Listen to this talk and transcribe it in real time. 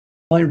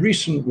My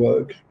recent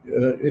work,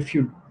 if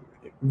you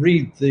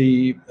read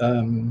the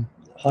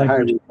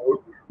hybrid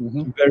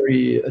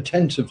very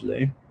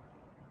attentively,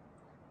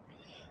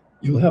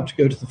 you'll have to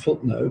go to the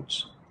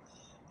footnotes.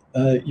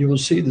 You will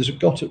see there's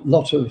got a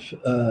lot of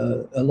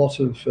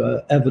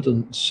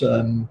evidence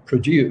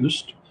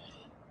produced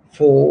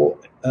for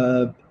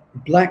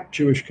black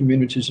Jewish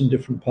communities in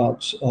different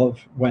parts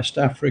of West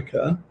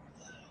Africa,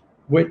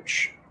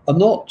 which are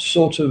not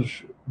sort of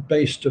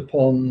based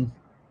upon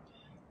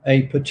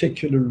a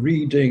particular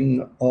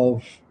reading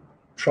of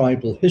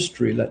tribal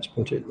history, let's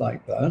put it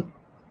like that,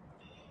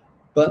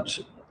 but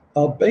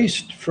are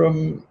based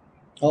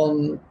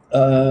on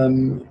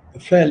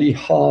fairly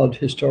hard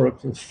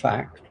historical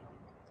fact.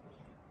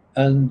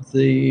 And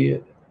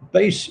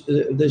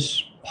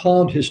this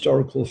hard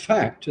historical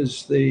fact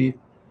is the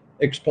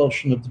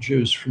expulsion of the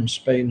Jews from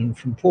Spain and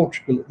from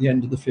Portugal at the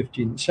end of the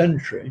 15th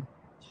century,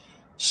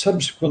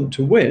 subsequent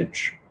to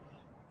which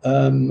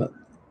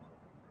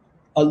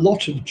a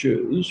lot of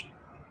Jews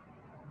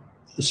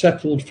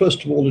settled,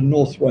 first of all, in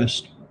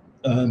northwest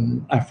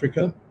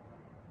Africa,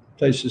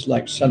 places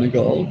like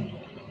Senegal,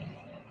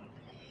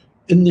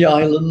 in the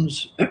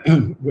islands,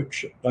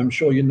 which I'm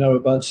sure you know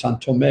about,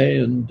 Saint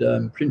Tomé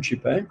and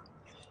Principe.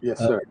 Yes,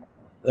 sir.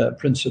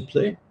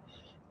 Principally.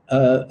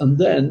 And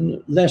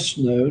then, less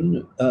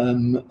known,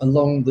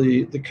 along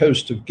the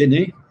coast of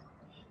Guinea,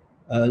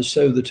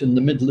 so that in the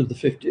middle of the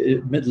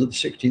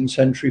 16th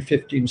century,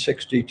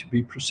 1560 to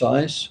be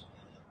precise,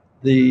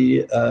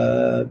 the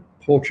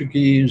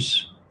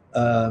Portuguese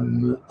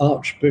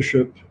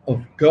Archbishop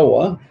of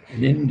Goa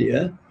in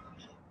India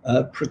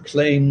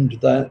proclaimed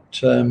that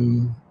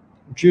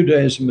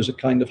Judaism is a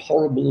kind of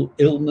horrible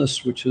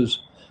illness which has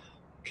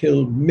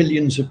killed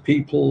millions of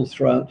people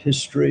throughout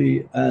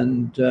history,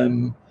 and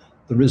the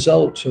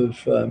result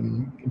of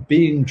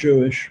being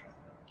Jewish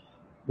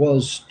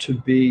was to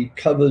be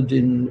covered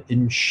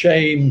in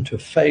shame, to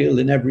fail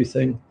in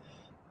everything,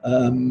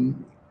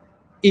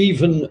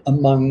 even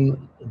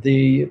among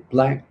the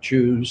black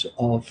Jews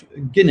of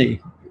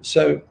Guinea.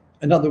 So,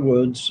 in other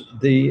words,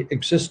 the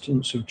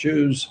existence of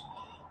Jews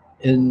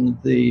in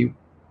the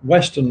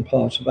western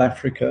part of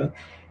Africa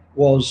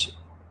was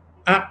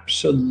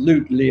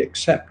absolutely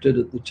accepted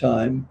at the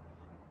time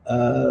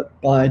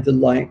by the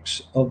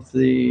likes of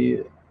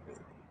the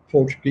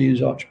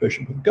Portuguese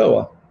Archbishop of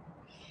Goa.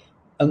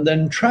 And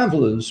then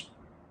travelers,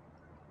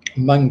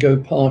 Mango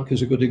Park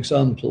is a good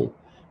example,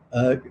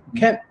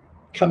 kept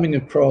coming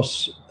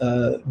across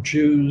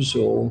Jews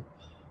or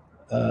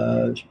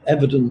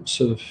evidence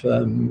of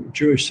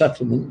Jewish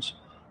settlements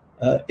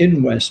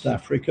in West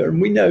Africa.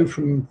 And we know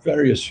from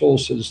various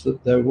sources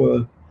that there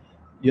were,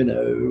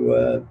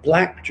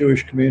 black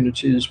Jewish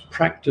communities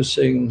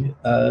practicing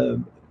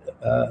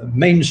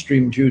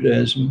mainstream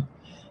Judaism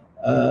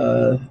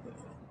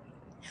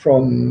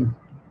from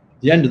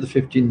the end of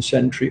the 15th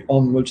century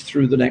onwards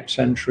through the next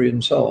century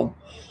and so on.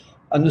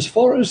 And as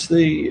far as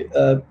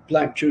the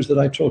black Jews that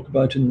I talk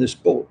about in this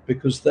book,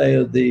 because they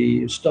are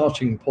the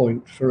starting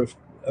point for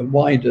a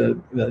wider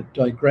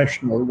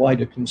digression or a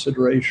wider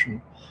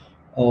consideration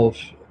of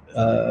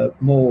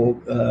more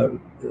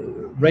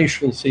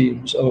racial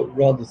themes, or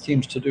rather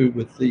themes to do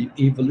with the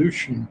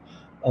evolution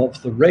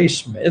of the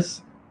race myth,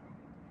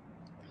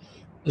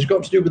 has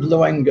got to do with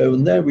Loango.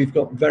 And there we've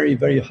got very,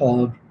 very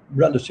hard,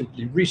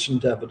 relatively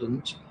recent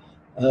evidence,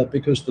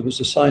 because there was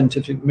a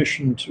scientific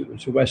mission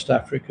to West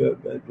Africa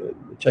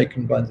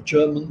taken by the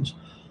Germans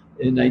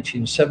in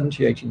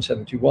 1870,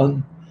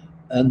 1871,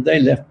 and they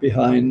left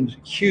behind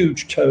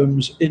huge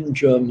tomes in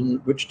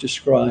German which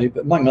describe,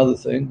 among other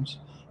things,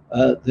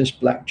 this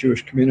black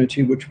Jewish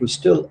community, which was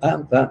still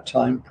at that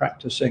time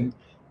practicing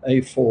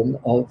a form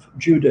of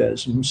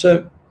Judaism.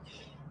 So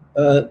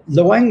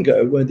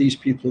Loango, where these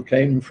people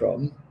came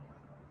from,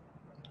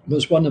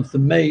 was one of the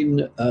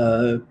main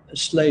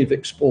slave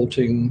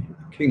exporting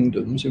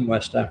kingdoms in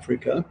West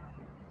Africa,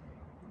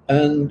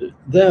 and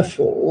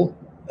therefore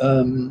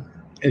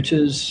it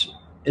is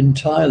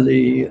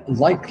entirely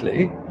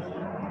likely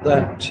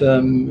that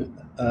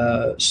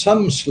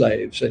some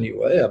slaves,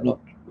 anyway, I'm not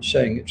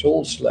saying it's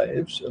all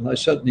slaves, and I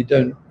certainly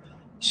don't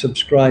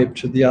subscribe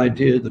to the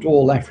idea that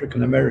all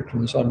African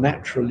Americans are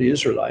naturally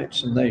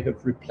Israelites and they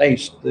have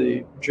replaced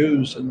the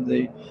Jews in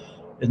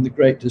the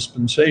Great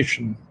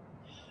Dispensation.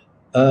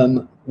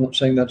 I'm not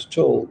saying that at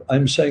all.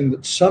 I'm saying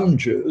that some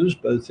Jews,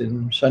 both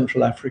in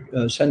Central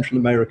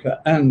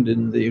America and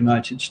in the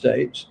United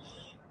States,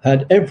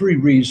 had every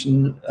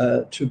reason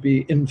to be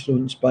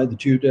influenced by the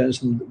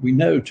Judaism that we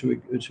know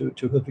to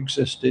have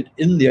existed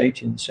in the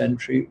 18th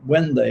century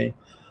when they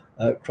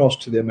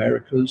crossed to the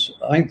Americas,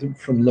 either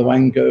from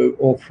Loango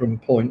or from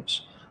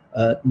points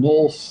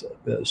north,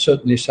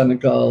 certainly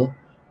Senegal,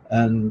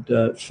 and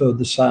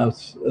further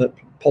south,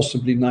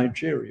 possibly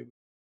Nigeria.